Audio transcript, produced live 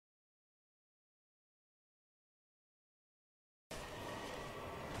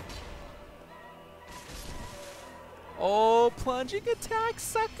Oh, plunging attack,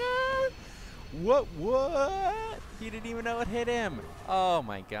 sucker! What? He didn't even know it hit him. Oh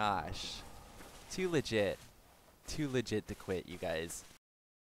my gosh. Too legit. Too legit to quit, you guys.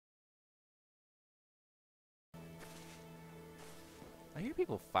 I hear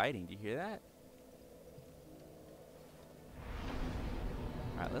people fighting. Do you hear that?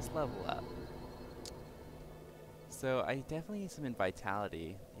 Alright, let's level up. So I definitely need some in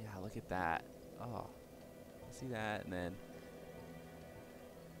vitality. Yeah, look at that. Oh, see that, and then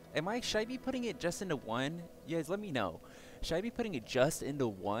should I be putting it just into one? You guys, let me know. Should I be putting it just into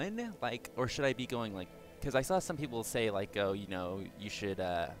one, like, or should I be going like? Because I saw some people say like, oh, you know, you should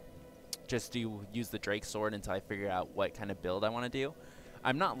just use the Drake sword until I figure out what kind of build I want to do.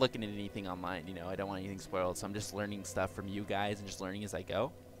 I'm not looking at anything online, you know. I don't want anything spoiled, so I'm just learning stuff from you guys and just learning as I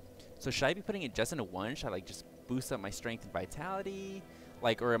go. So should I be putting it just into one? Should I like just boost up my strength and vitality?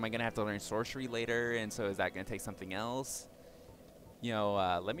 Like, or am I gonna have to learn sorcery later? And so is that gonna take something else? You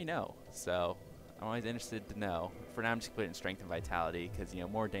know, let me know. So I'm always interested to know. For now, I'm just putting in strength and vitality because, you know,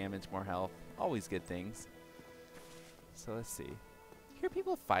 more damage, more health, always good things. So let's see. Hear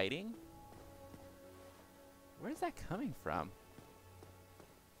people fighting? Where's that coming from?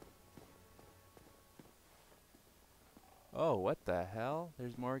 Oh, what the hell?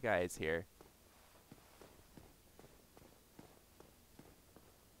 There's more guys here.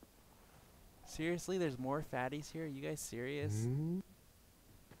 Seriously, there's more fatties here? Are you guys serious? Hmm?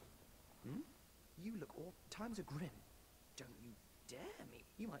 You look all times are grim. Don't you dare me.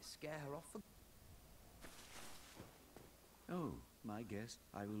 You might scare her off for... Oh, my guest,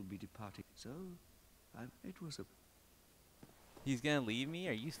 I will be departing. So, it was a... He's gonna leave me?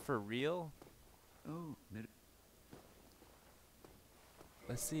 Are you for real? Oh,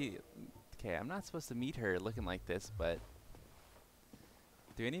 Let's see. Okay, I'm not supposed to meet her looking like this, but...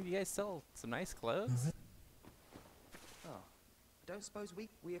 Do any of you guys sell some nice clothes? Oh, I don't suppose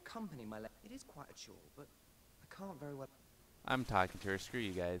we accompany my... It is quite a chore, but I can't very well... I'm talking to her. Screw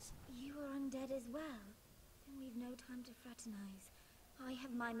you guys. You are undead as well? Then we've no time to fraternize. I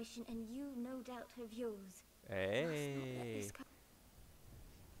have my mission and you no doubt have yours. Hey.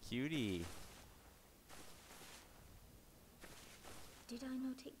 Cutie. Did I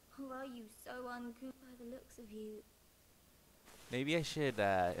not take... Or are you so uncouth by the looks of you? Maybe I should,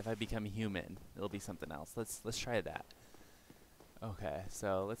 if I become human, it'll be something else. Let's try that. Okay,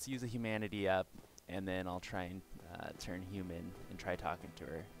 so let's use the humanity up, and then I'll try and turn human and try talking to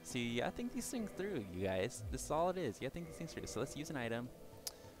her. See, I think these things through, you guys. This is all it is. You gotta think these things through. So let's use an item.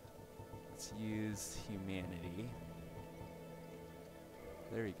 Let's use humanity.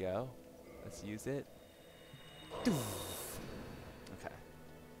 There we go. Let's use it. Okay.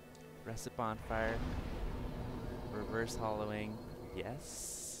 Rusted bonfire. Reverse hollowing.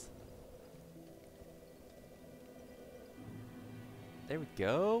 Yes. There we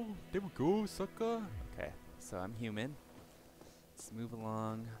go. There we go, sucker. Okay, so I'm human. Let's move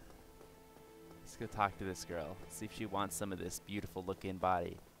along. Let's go talk to this girl. See if she wants some of this beautiful looking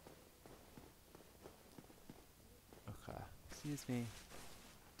body. Okay. Excuse me.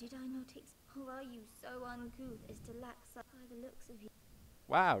 Did I not or are you so uncouth as to lack sight by the looks of you?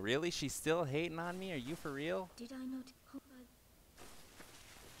 Wow, really? She's still hating on me? Are you for real? Did I not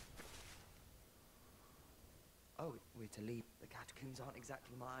Oh, we're to leave. The catacombs aren't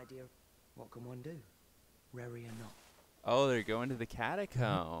exactly my idea. What can one do? Rary or not. Oh, they're going to the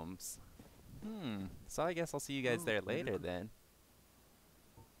catacombs. So I guess I'll see you guys there later then.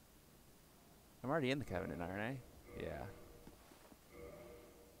 I'm already in the Covenant, aren't I? Yeah.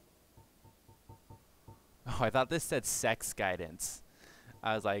 Oh, I thought this said sex guidance.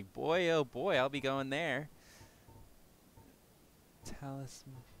 I was like, boy, oh boy, I'll be going there.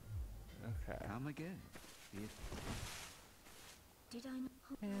 Talisman. Okay. Come again. Did I not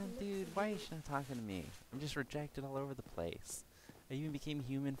Man, dude, why is she not talking to me? I'm just rejected all over the place. I even became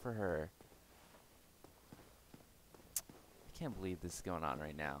human for her. I can't believe this is going on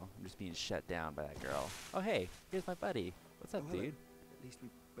right now. I'm just being shut down by that girl. Oh, hey, here's my buddy. What's up, dude? At least we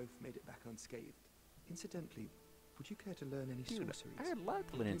both made it back unscathed. Incidentally, would you care to learn any Dude, sorceries? I'd love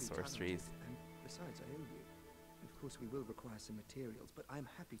to learn sorceries. And besides, I owe you. Of course, we will require some materials, but I'm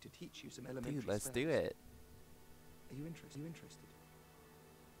happy to teach you some elementary Dude, let's spells. do it. Are you interested?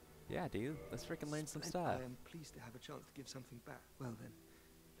 Yeah, dude, let's freaking learn some Splendid. stuff. I am pleased to have a chance to give something back. Well then,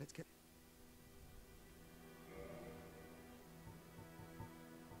 let's get...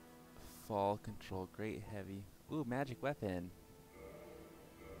 Fall control, great heavy. Ooh, magic weapon.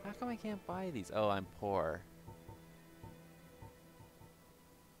 How come I can't buy these? Oh, I'm poor.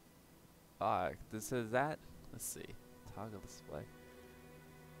 This is that. Let's see. Toggle display.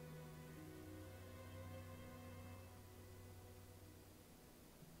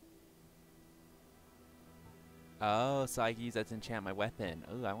 Oh, so I can use that to enchant my weapon.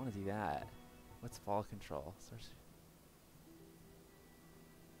 Ooh, I want to do that. What's fall control?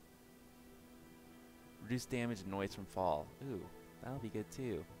 Reduce damage and noise from fall. Ooh, that'll be good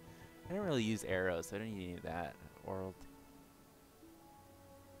too. I don't really use arrows, so I don't need any of that. Oral.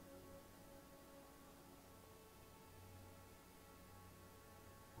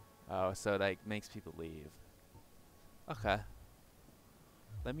 Oh, so that makes people leave. Okay.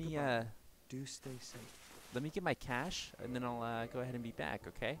 Let me Goodbye. Do stay safe. let me get my cash, and then I'll go ahead and be back.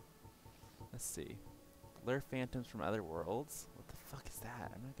 Okay. Let's see. Lure phantoms from other worlds. What the fuck is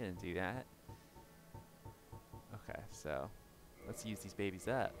that? I'm not gonna do that. Okay, so let's use these babies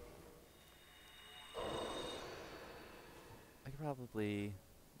up. I could probably,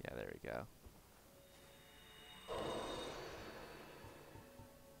 yeah, there we go.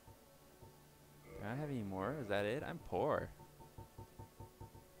 Do I have any more? Is that it? I'm poor.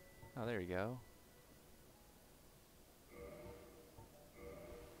 Oh, there we go.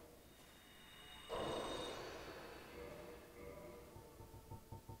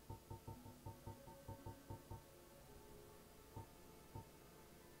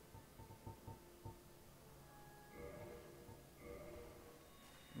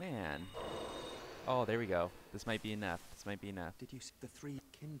 Man. Oh, there we go. This might be enough. This might be enough. Did you see the three?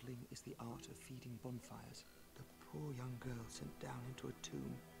 Kindling is the art of feeding bonfires. The poor young girl sent down into a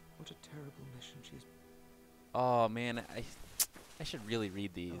tomb. What a terrible mission she's... Oh, man. I should really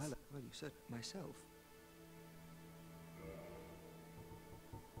read these. Oh, hello. Well, you said myself.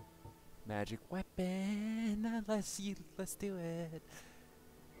 Magic weapon. Let's do it.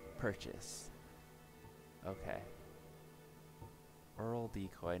 Purchase. Okay. Oral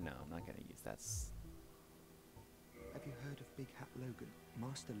decoy. No, I'm not gonna use that. Have you heard of Big Hat Logan?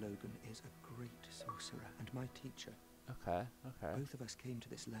 Master Logan is a great sorcerer and my teacher. Okay. Okay. Both of us came to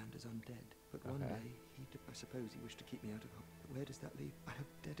this land as undead, but one Okay. day I suppose he wished to keep me out of harm. But where does that leave? I have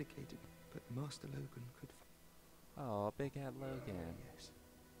dedicated, but Master Logan could. Oh, Big Hat Logan. Yes.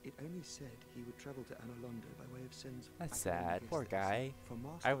 It only said he would travel to Anolondo by way of Sen's. That's I can only sad. guess Poor that he guy. said, "For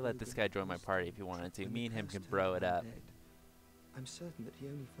Master I would let this Logan guy join my was party dead, if he wanted to. when Me the and him curse can turned bro it up. undead." I'm certain that he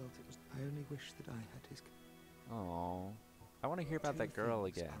only felt it was. I only wish that I had his. Oh, I want to hear about Two that girl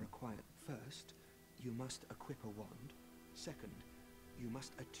things again. Are required. First, you must equip a wand. Second, you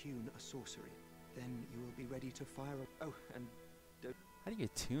must attune a sorcery. Then you will be ready to fire a... Oh, and How do you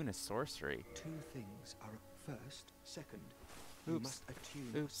tune a sorcery? two things are... First, second, you Oops. must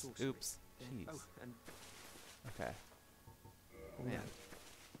attune a Oops. sorcery. Oops. Then, Jeez. oh, and... Okay. All Man. right.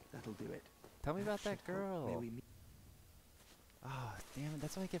 That'll do it. Tell me about should that help. May girl. we meet... Oh, damn it.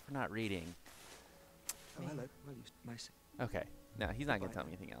 That's what I get for not reading. Oh, Man. hello. Well, you... Okay. No, he's not going to Goodbye tell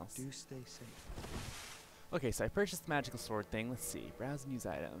me then. anything else. Do stay safe. Okay, so I purchased the magical sword thing. Let's see. Browse and use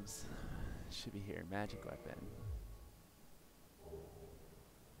items. Should be here. Magic weapon.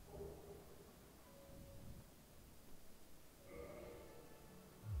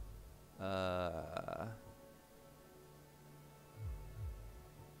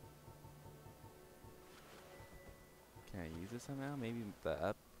 Can I use it somehow? Maybe the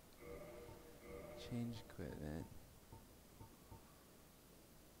up. Change equipment.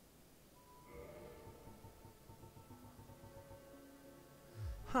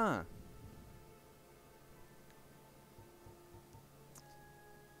 Huh.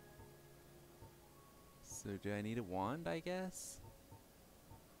 So do I need a wand, I guess?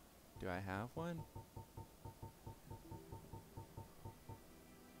 Do I have one?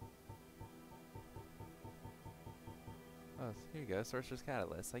 Oh, here you go, Sorcerer's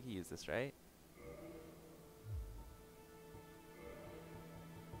Catalyst. I can use this, right?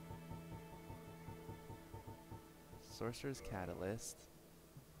 Sorcerer's Catalyst.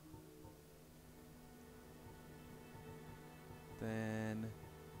 Then,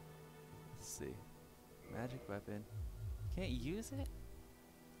 let's see. Magic weapon. Can't use it?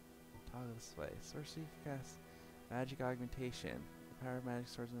 Toggle display. Sorcery cast. Magic augmentation. The power of magic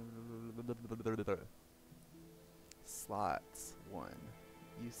swords. Slots 1.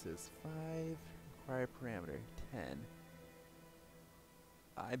 Uses 5. Required parameter 10.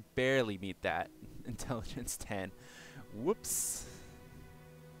 I barely meet that. Intelligence 10. Whoops.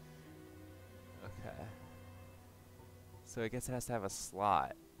 Okay. So I guess it has to have a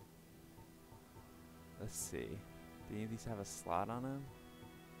slot. Let's see. Do any of these have a slot on them?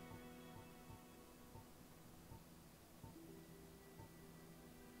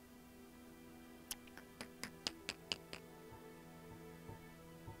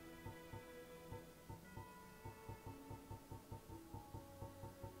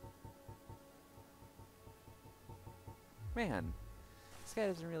 Man, this guy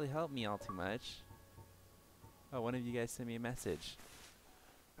doesn't really help me all too much. Oh, one of you guys sent me a message.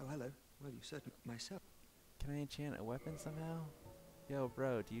 Oh, hello. Well, you certainly... Myself. Can I enchant a weapon somehow? Yo,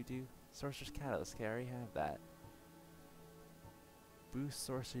 bro, do you do Sorcerer's Catalyst? Okay, I already have that. Boost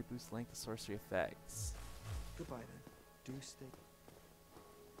sorcery, boost length of sorcery effects. Goodbye, then. Do stay...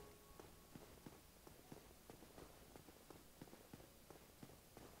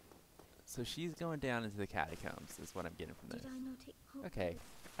 So she's going down into the catacombs, is what I'm getting from Did this. I not oh, Okay,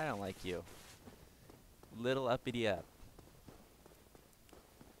 I don't like you. Little uppity up.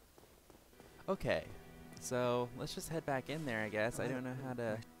 Okay, so let's just head back in there, I guess. I don't know how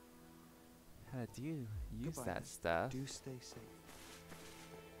to use Goodbye, then. that stuff. Do stay safe.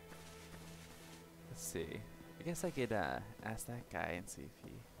 Let's see. I guess I could ask that guy and see if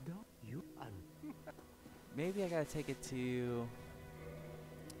he... No, you are. Maybe I gotta take it to...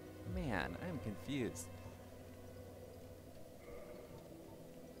 Man, I'm confused.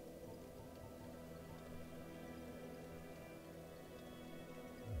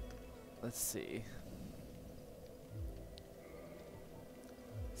 Let's see.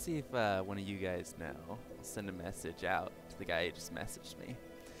 See if one of you guys know. I'll send a message out to the guy who just messaged me.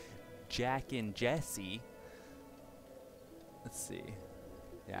 Jack and Jesse. Let's see.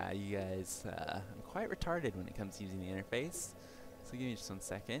 Yeah, you guys, I'm quite retarded when it comes to using the interface. So give me just 1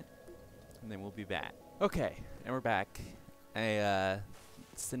 second, and then we'll be back. Okay, and we're back. I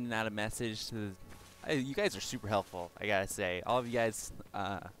sending out a message to you guys are super helpful, I gotta say. All of you guys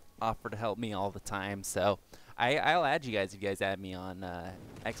offer to help me all the time, so I'll add you guys if you guys add me on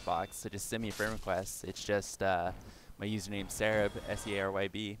Xbox. So just send me a friend request. It's just my username Sarab,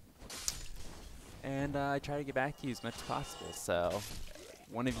 SEARYB, and I try to get back to you as much as possible. So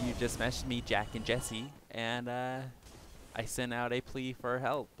one of you just messaged me, Jack and Jesse, and I sent out a plea for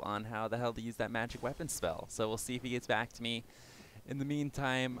help on how the hell to use that magic weapon spell. So we'll see if he gets back to me. In the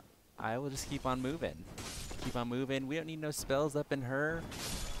meantime, I will just keep on moving. Keep on moving. We don't need no spells up in her.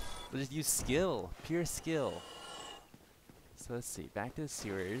 We'll just use skill. Pure skill. So let's see. Back to the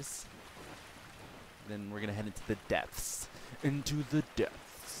sewers. Then we're going to head into the depths. Into the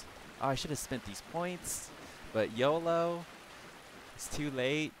depths. Oh, I should have spent these points. But YOLO. It's too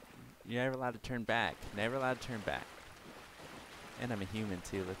late. You're never allowed to turn back. Never allowed to turn back. And I'm a human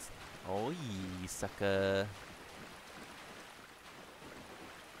too. Let's... Oh, ye sucker.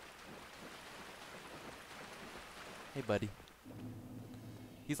 Hey, buddy.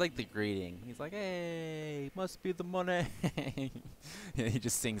 He's like the greeting. He's like, hey, must be the money. He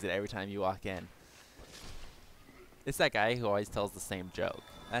just sings it every time you walk in. It's that guy who always tells the same joke.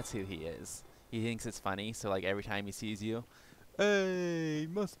 That's who he is. He thinks it's funny, so like every time he sees you, hey,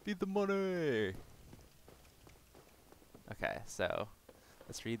 must be the money. Okay, so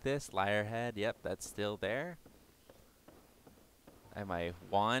let's read this. Liarhead, yep, that's still there. I have my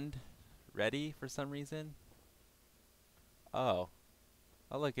wand ready for some reason. Oh.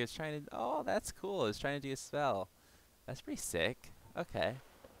 Oh, look, it's trying to... Oh, that's cool. It's trying to do a spell. That's pretty sick. Okay.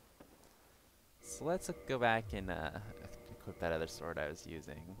 So let's go back and equip that other sword I was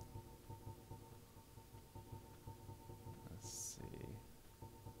using. Let's see.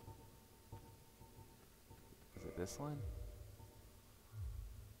 Is it this one?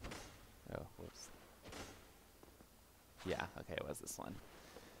 Oh, whoops. Yeah, okay, it was this one.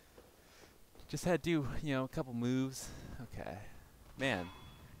 Just had to do, you know, a couple moves. Okay. Man.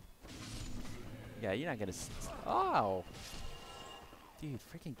 Yeah, you're not gonna... Oh! Dude,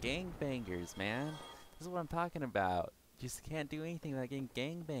 freaking gangbangers, man. This is what I'm talking about. Just can't do anything without getting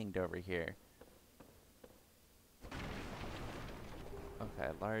gangbanged over here. Okay,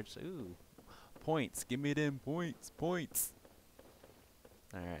 large... Ooh. Points. Give me them points. Points.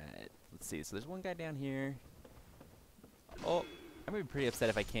 Alright. Let's see. So there's one guy down here. Oh! I'm gonna be pretty upset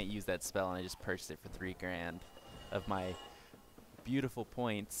if I can't use that spell and I just purchased it for 3 grand of my beautiful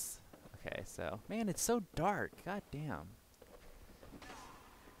points. Okay, so... Man, it's so dark. God damn.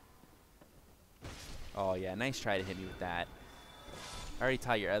 Oh, yeah. Nice try to hit me with that. I already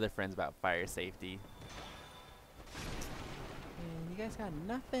taught your other friends about fire safety. Man, you guys got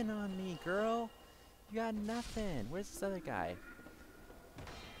nothing on me, girl. You got nothing. Where's this other guy?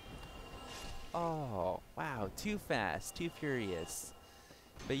 Oh, wow. Too fast. Too furious.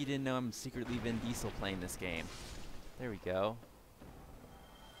 Bet you didn't know I'm secretly Vin Diesel playing this game. There we go.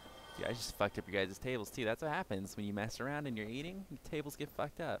 Dude, I just fucked up your guys' tables, too. That's what happens when you mess around and you're eating. The tables get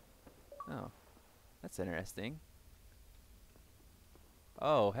fucked up. Oh. That's interesting.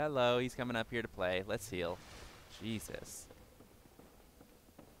 Oh, hello. He's coming up here to play. Let's heal. Jesus.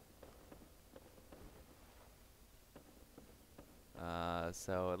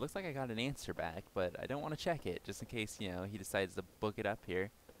 So it looks like I got an answer back, but I don't want to check it, just in case, you know, he decides to book it up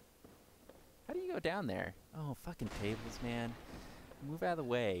here. How do you go down there? Oh, fucking tables, man. Move out of the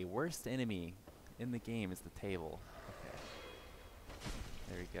way. Worst enemy in the game is the table. Okay.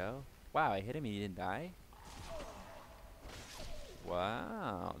 There we go. Wow, I hit him and he didn't die?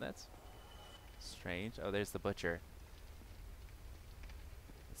 Wow, that's strange. Oh, there's the butcher.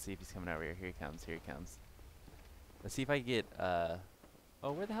 Let's see if he's coming over here. Here he comes, here he comes. Let's see if I can get, oh,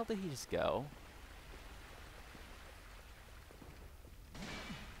 where the hell did he just go?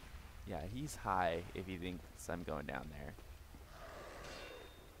 Yeah, he's high if he thinks I'm going down there.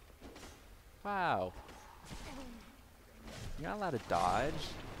 Wow. You're not allowed to dodge.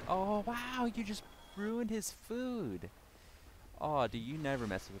 Oh, wow, you just ruined his food. Oh, do you never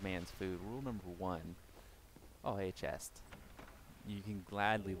mess with a man's food. Rule number 1. Oh, hey, chest. You can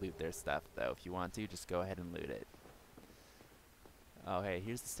gladly loot their stuff, though. If you want to, just go ahead and loot it. Oh, hey,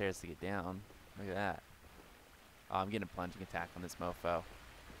 here's the stairs to get down. Look at that. Oh, I'm getting a plunging attack on this mofo.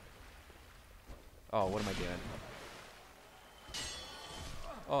 Oh, what am I doing?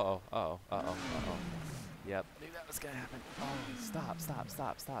 Uh-oh, uh-oh, uh-oh, uh-oh. Yep, knew that was gonna happen. Oh, stop, stop,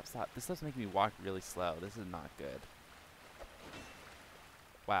 stop, stop, stop. This stuff's making me walk really slow. This is not good.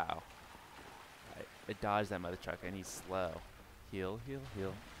 Wow. I dodged that mother trucker and he's slow. Heal, heal,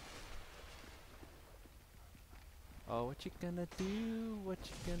 heal. Oh, what you gonna do? What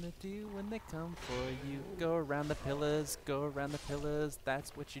you gonna do when they come for you? Go around the pillars, go around the pillars.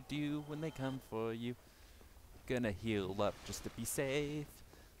 That's what you do when they come for you. Gonna heal up just to be safe.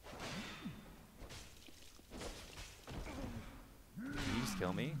 Did you just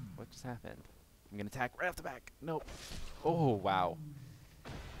kill me? What just happened? I'm gonna attack right off the back. Nope. Oh, wow.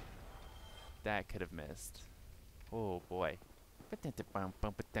 That could have missed. Oh, boy.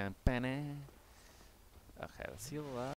 Okay, let's heal up.